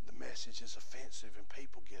 the message is offensive and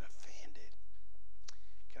people get offended.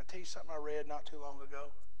 Can I tell you something I read not too long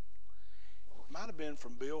ago? It might have been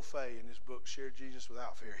from Bill Fay in his book, Share Jesus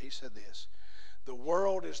Without Fear. He said this: the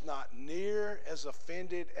world is not near as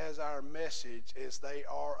offended as our message as they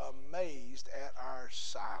are amazed at our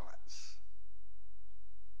silence.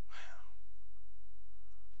 Wow.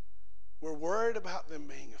 We're worried about them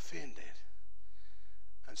being offended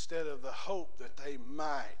instead of the hope that they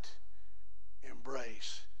might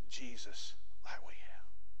embrace Jesus like we have.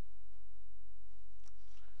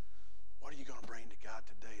 What are you going to bring to God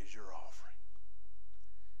today as your offering?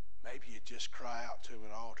 Maybe you just cry out to him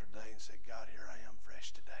at the altar today and say, God, here I am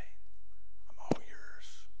fresh today. I'm all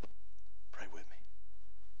yours. Pray with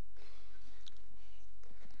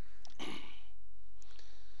me.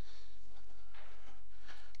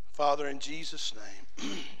 Father, in Jesus' name,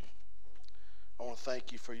 I want to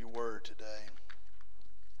thank you for your word today.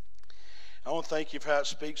 I want to thank you for how it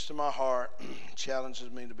speaks to my heart,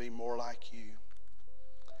 challenges me to be more like you.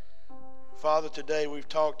 Father, today we've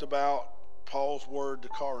talked about Paul's word to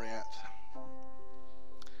Corinth.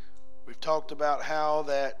 We've talked about how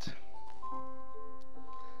that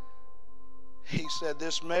he said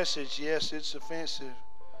this message, yes, it's offensive,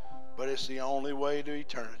 but it's the only way to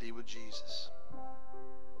eternity with Jesus.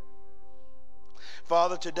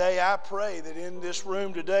 Father, today I pray that in this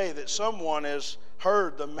room today that someone has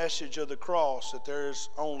heard the message of the cross, that there is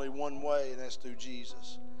only one way, and that's through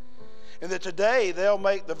Jesus. And that today they'll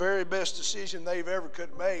make the very best decision they've ever could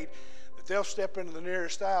have made, that they'll step into the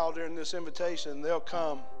nearest aisle during this invitation and they'll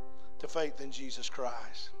come to faith in Jesus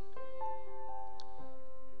Christ.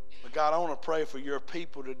 But God, I want to pray for your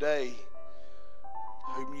people today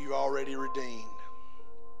whom you already redeemed.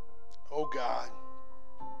 Oh God,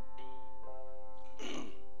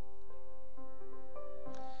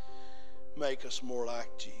 make us more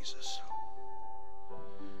like Jesus.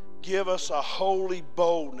 Give us a holy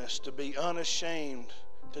boldness to be unashamed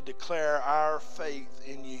to declare our faith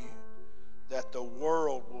in you, that the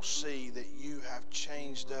world will see that you have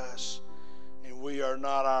changed us and we are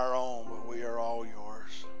not our own, but we are all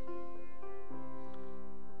yours.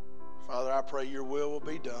 Father, I pray your will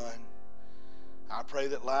be done. I pray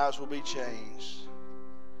that lives will be changed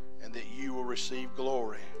and that you will receive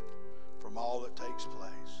glory from all that takes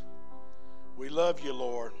place. We love you,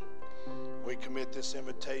 Lord. We commit this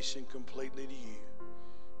invitation completely to you.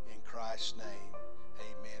 In Christ's name,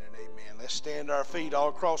 amen and amen. Let's stand to our feet all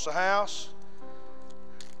across the house.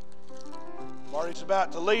 Marty's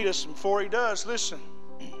about to lead us, and before he does, listen.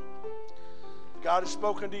 God has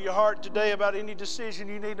spoken to your heart today about any decision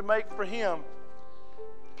you need to make for him.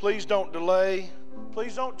 Please don't delay.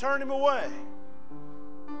 Please don't turn him away.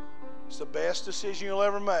 It's the best decision you'll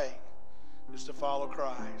ever make, is to follow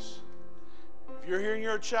Christ. If you're here and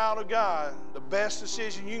you're a child of God, the best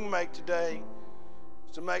decision you can make today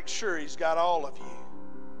is to make sure He's got all of you.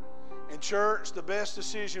 In church, the best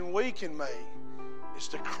decision we can make is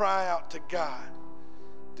to cry out to God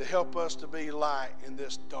to help us to be light in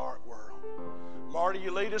this dark world. Marty,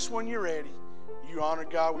 you lead us when you're ready. You honor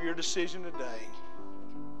God with your decision today.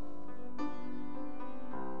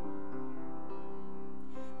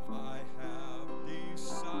 I have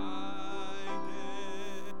decided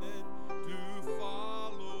to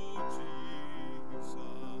follow Jesus.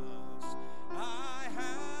 I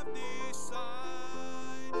have decided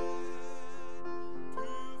to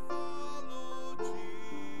follow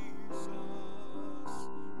Jesus.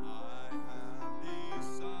 I have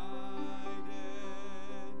decided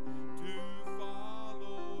to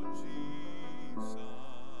follow Jesus.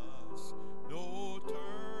 No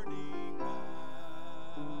turning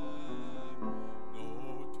back. No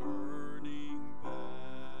turning back.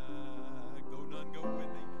 Though none go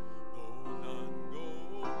with me, though none go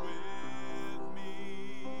with me,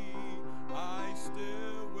 I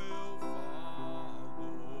still will follow.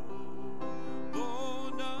 Though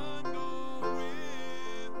none go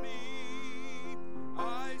with me,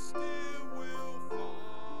 I still will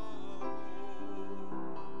follow.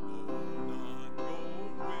 Though none go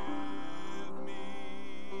with me,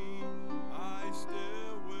 I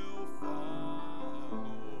still will follow.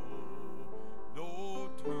 No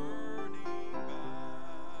turning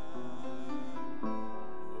back. No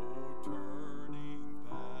turning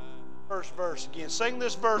back. First verse again. Sing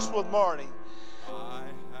this verse with Marty. I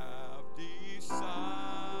have decided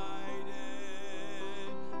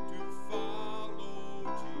to follow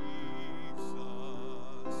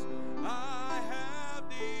Jesus. I have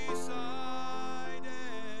decided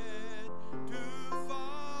to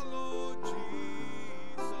follow Jesus.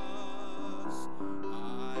 I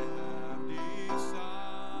have decided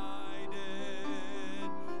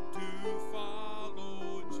to follow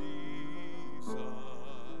Jesus.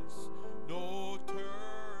 No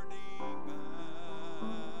turning back.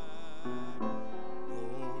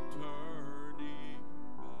 No turning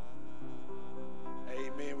back.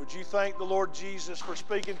 Amen. Would you thank the Lord Jesus for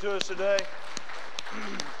speaking to us today?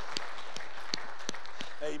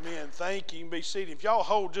 Amen. Thank you. You can be seated. If y'all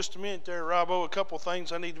hold just a minute there, Robbo, a couple of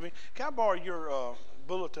things I need to be. Can I borrow your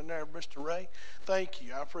bulletin there, Mr. Ray? Thank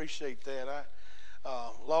you. I appreciate that. I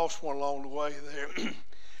lost one along the way there.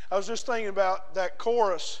 I was just thinking about that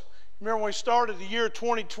chorus. Remember when we started the year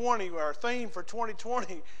 2020, our theme for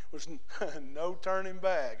 2020 was no turning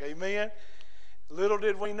back. Amen. Little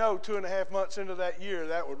did we know 2.5 months into that year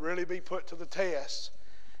that would really be put to the test.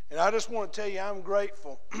 And I just want to tell you I'm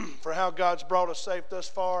grateful for how God's brought us safe thus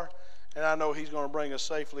far, and I know He's going to bring us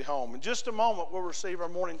safely home. In just a moment, we'll receive our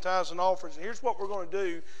morning tithes and offerings. And here's what we're going to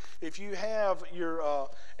do. If you have your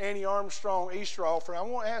Annie Armstrong Easter offering, I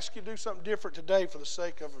want to ask you to do something different today for the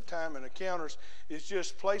sake of our time and encounters, is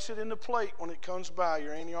just place it in the plate when it comes by,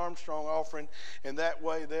 your Annie Armstrong offering, and that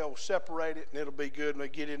way they'll separate it and it'll be good and they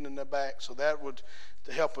get it in the back. So that would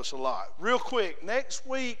help us a lot. Real quick, next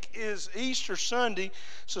week is Easter Sunday.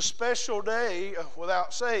 It's a special day,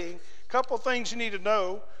 without saying. A couple things you need to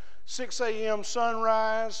know. 6 a.m.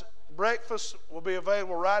 sunrise. Breakfast will be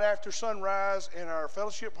available right after sunrise in our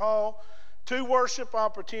fellowship hall. 2 worship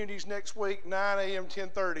opportunities next week, 9 a.m.,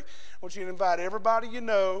 10:30. I want you to invite everybody you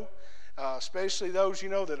know, especially those you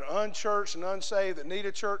know that are unchurched and unsaved, that need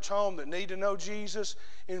a church home, that need to know Jesus.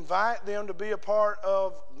 Invite them to be a part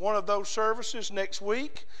of one of those services next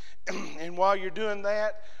week. And while you're doing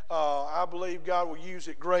that, I believe God will use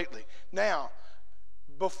it greatly. Now,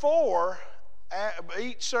 before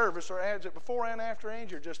each service, or is it before and after,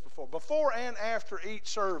 Angie, or just before? Before and after each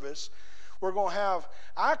service, we're going to have,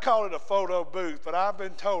 I call it a photo booth, but I've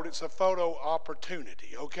been told it's a photo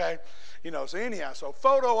opportunity, okay? So anyhow, so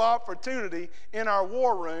photo opportunity in our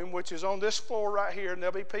war room, which is on this floor right here, and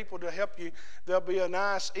there'll be people to help you. There'll be a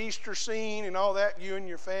nice Easter scene and all that, you and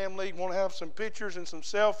your family. You want to have some pictures and some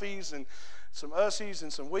selfies and some ussies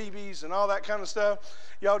and some weebies and all that kind of stuff.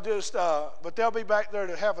 Y'all just, but they'll be back there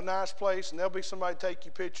to have a nice place, and there'll be somebody to take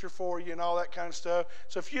your picture for you and all that kind of stuff.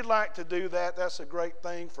 So if you'd like to do that, that's a great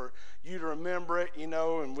thing for you to remember it, and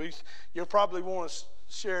you'll probably want to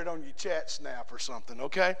share it on your chat snap or something,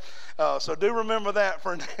 okay? So do remember that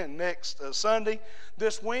for next Sunday.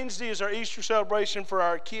 This Wednesday is our Easter celebration for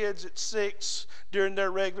our kids at 6 during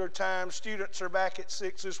their regular time. Students are back at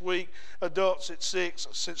 6 this week, adults at 6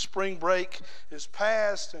 since spring break is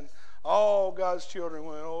past, and all God's children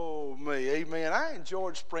went, oh me, amen. I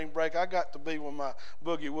enjoyed spring break. I got to be with my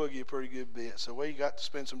boogie woogie a pretty good bit, so we got to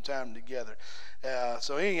spend some time together.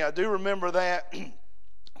 So anyhow, I do remember that.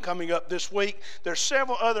 coming up this week. There's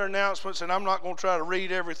several other announcements, and I'm not going to try to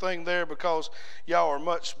read everything there because y'all are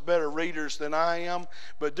much better readers than I am.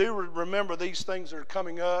 But do remember these things that are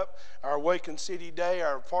coming up. Our Awaken City Day,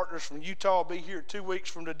 our partners from Utah will be here 2 weeks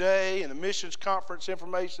from today, and the missions conference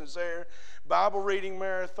information is there. Bible reading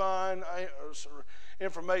marathon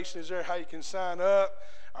information is there, how you can sign up.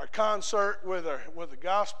 Our concert with the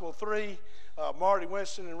Gospel 3. Marty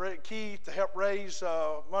Winston and Rick Keith to help raise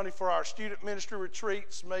money for our student ministry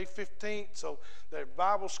retreats May 15th. So the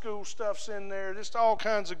Bible school stuff's in there. Just all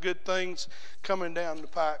kinds of good things coming down the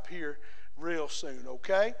pipe here real soon,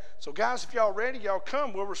 okay? So guys, if y'all ready, y'all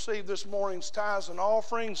come. We'll receive this morning's tithes and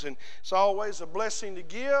offerings, and it's always a blessing to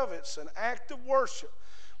give. It's an act of worship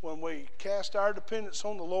when we cast our dependence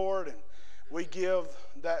on the Lord and we give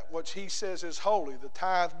that which He says is holy, the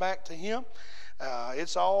tithe, back to Him.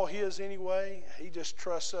 It's all His anyway. He just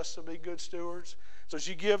trusts us to be good stewards. So as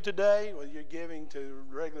you give today, whether you're giving to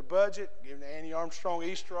regular budget, giving to Annie Armstrong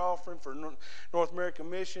Easter offering for North American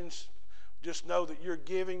Missions, just know that you're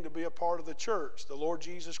giving to be a part of the church, the Lord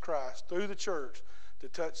Jesus Christ, through the church, to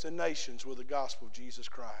touch the nations with the gospel of Jesus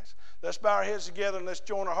Christ. Let's bow our heads together and let's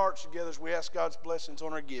join our hearts together as we ask God's blessings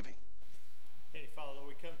on our giving. Heavenly Father, Lord,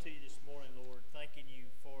 we come to you this morning, Lord, thanking you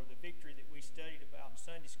for the victory that we studied about in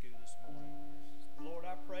Sunday school this morning. Lord,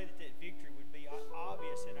 I pray that that victory would be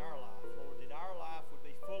obvious in our life, Lord, that our life would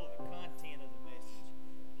be full of the content of the message.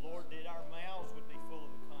 Lord, that our mouths would be full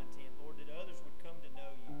of the content. Lord, that others would come to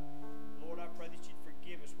know you. Lord, I pray that you'd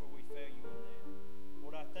forgive us where we fail you in that.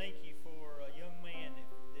 Lord, I thank you for a young man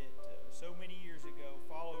that so many years ago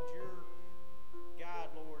followed your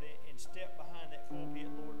guide, Lord, and stepped behind that pulpit,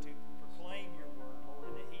 Lord, to proclaim your word,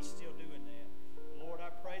 Lord, and that he's still doing that. Lord,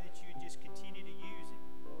 I pray that you would just continue to use him.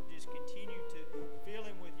 Lord, just continue to fill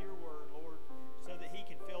him with your word, Lord, so that he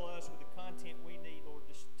can fill us with the content we need, Lord,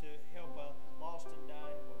 to help a lost and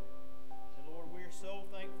dying world. And Lord, we're so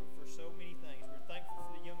thankful for so many things. We're thankful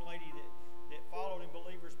for the young lady that followed in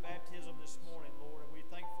believer's baptism this morning, Lord, and we're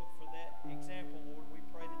thankful for that example, Lord. We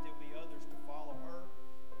pray that there'll be others to follow her.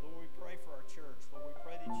 Lord, we pray for our church. Lord, we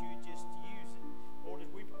pray that you would just use it. Lord,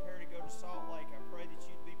 as we prepare to go to Salt Lake, I pray that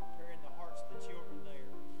you'd be preparing the hearts of the children there.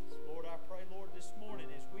 Lord, I pray, Lord, this morning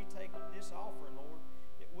as we take this offering, Lord,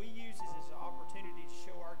 that we use this as an opportunity to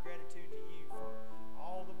show our gratitude to you for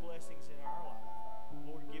all the blessings in our life.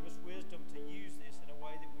 Lord, give us wisdom to use this in a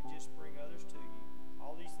way that would just bring others to you.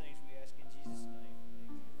 All these things we ask in Jesus' name.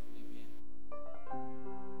 Amen.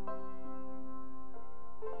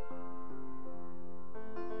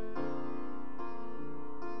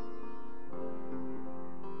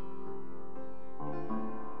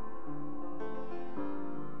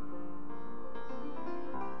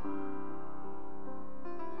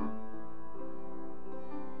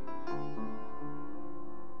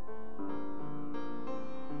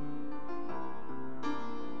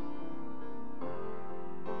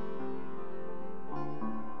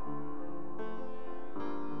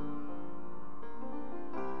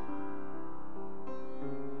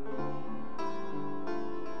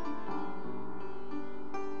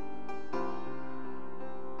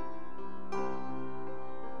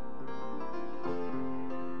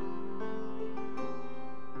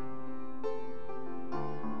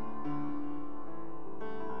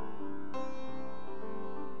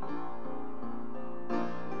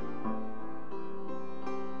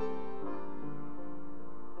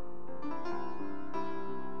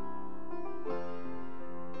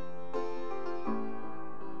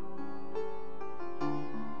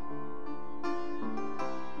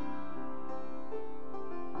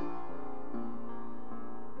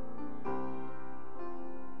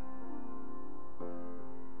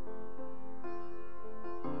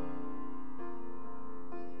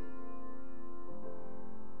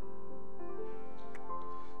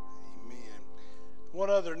 One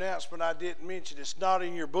other announcement I didn't mention, it's not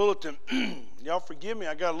in your bulletin. Y'all forgive me,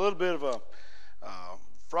 I got a little bit of a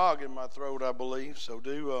frog in my throat, I believe, so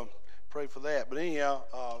do pray for that. But anyhow,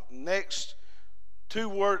 next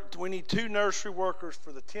we need 2 nursery workers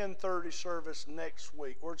for the 10:30 service next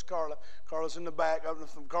week. Where's Carla? Carla's in the back.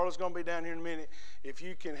 Carla's going to be down here in a minute. If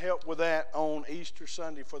you can help with that on Easter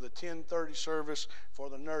Sunday for the 10:30 service for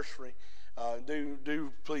the nursery,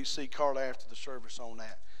 do please see Carla after the service on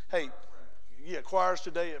that. Hey, yeah, choir's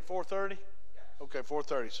today at 4:30? Okay,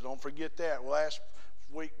 4:30, so don't forget that. Last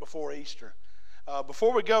week before Easter.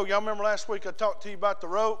 Before we go, y'all remember last week I talked to you about the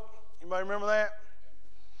rope? Anybody remember that?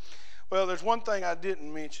 Well, there's one thing I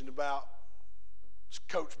didn't mention about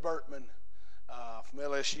Coach Bertman from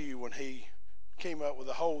LSU when he came up with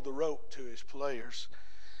a hold the rope to his players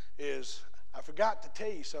is I forgot to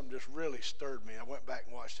tell you something just really stirred me. I went back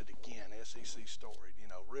and watched it again, SEC story,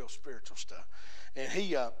 real spiritual stuff. And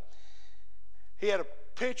he had a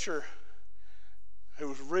pitcher who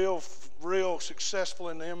was real successful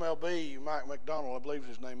in the MLB, Mike McDonald, I believe is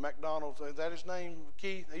his name. McDonald, is that his name,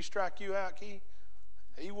 Keith? He strike you out, Keith?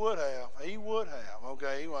 He would have.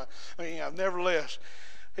 Okay. Nevertheless,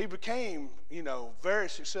 he became, very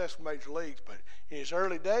successful in Major Leagues. But in his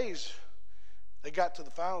early days, they got to the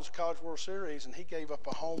finals of the College World Series, and he gave up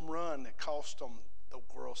a home run that cost them the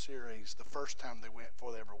World Series the first time they went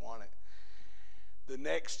before they ever won it. The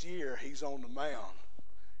next year, he's on the mound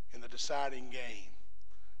in the deciding game,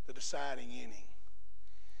 the deciding inning.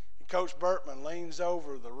 And Coach Bertman leans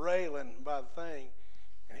over the railing by the thing,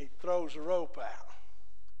 and he throws the rope out.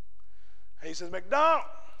 He says, "McDonald,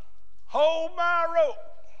 hold my rope."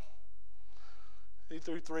 He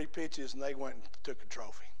threw 3 pitches, and they went and took a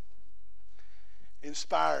trophy.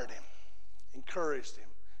 Inspired him, encouraged him,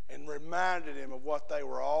 and reminded him of what they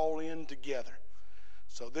were all in together.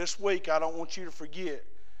 So this week, I don't want you to forget,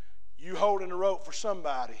 you holding the rope for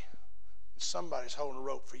somebody, and somebody's holding the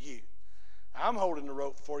rope for you. I'm holding the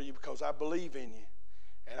rope for you because I believe in you,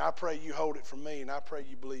 and I pray you hold it for me, and I pray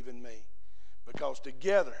you believe in me, because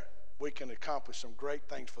together we can accomplish some great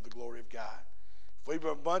things for the glory of God. If we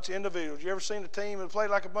were a bunch of individuals, you ever seen a team that play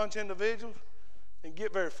like a bunch of individuals? They didn't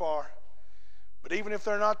get very far. But even if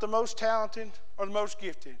they're not the most talented or the most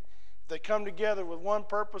gifted, if they come together with one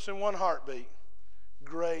purpose and one heartbeat,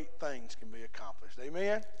 great things can be accomplished.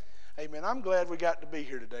 Amen? Amen. I'm glad we got to be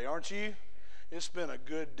here today, aren't you? It's been a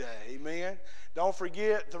good day. Amen. Don't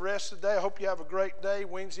forget the rest of the day. I hope you have a great day.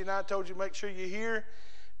 Wednesday night I told you make sure you're here.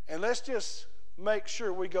 And let's just make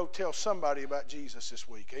sure we go tell somebody about Jesus this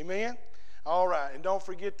week. Amen? All right. And don't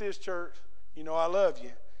forget this, church. I love you.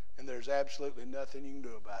 And there's absolutely nothing you can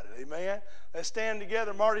do about it. Amen? Let's stand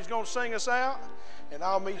together. Marty's going to sing us out, and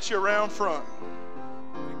I'll meet you around front.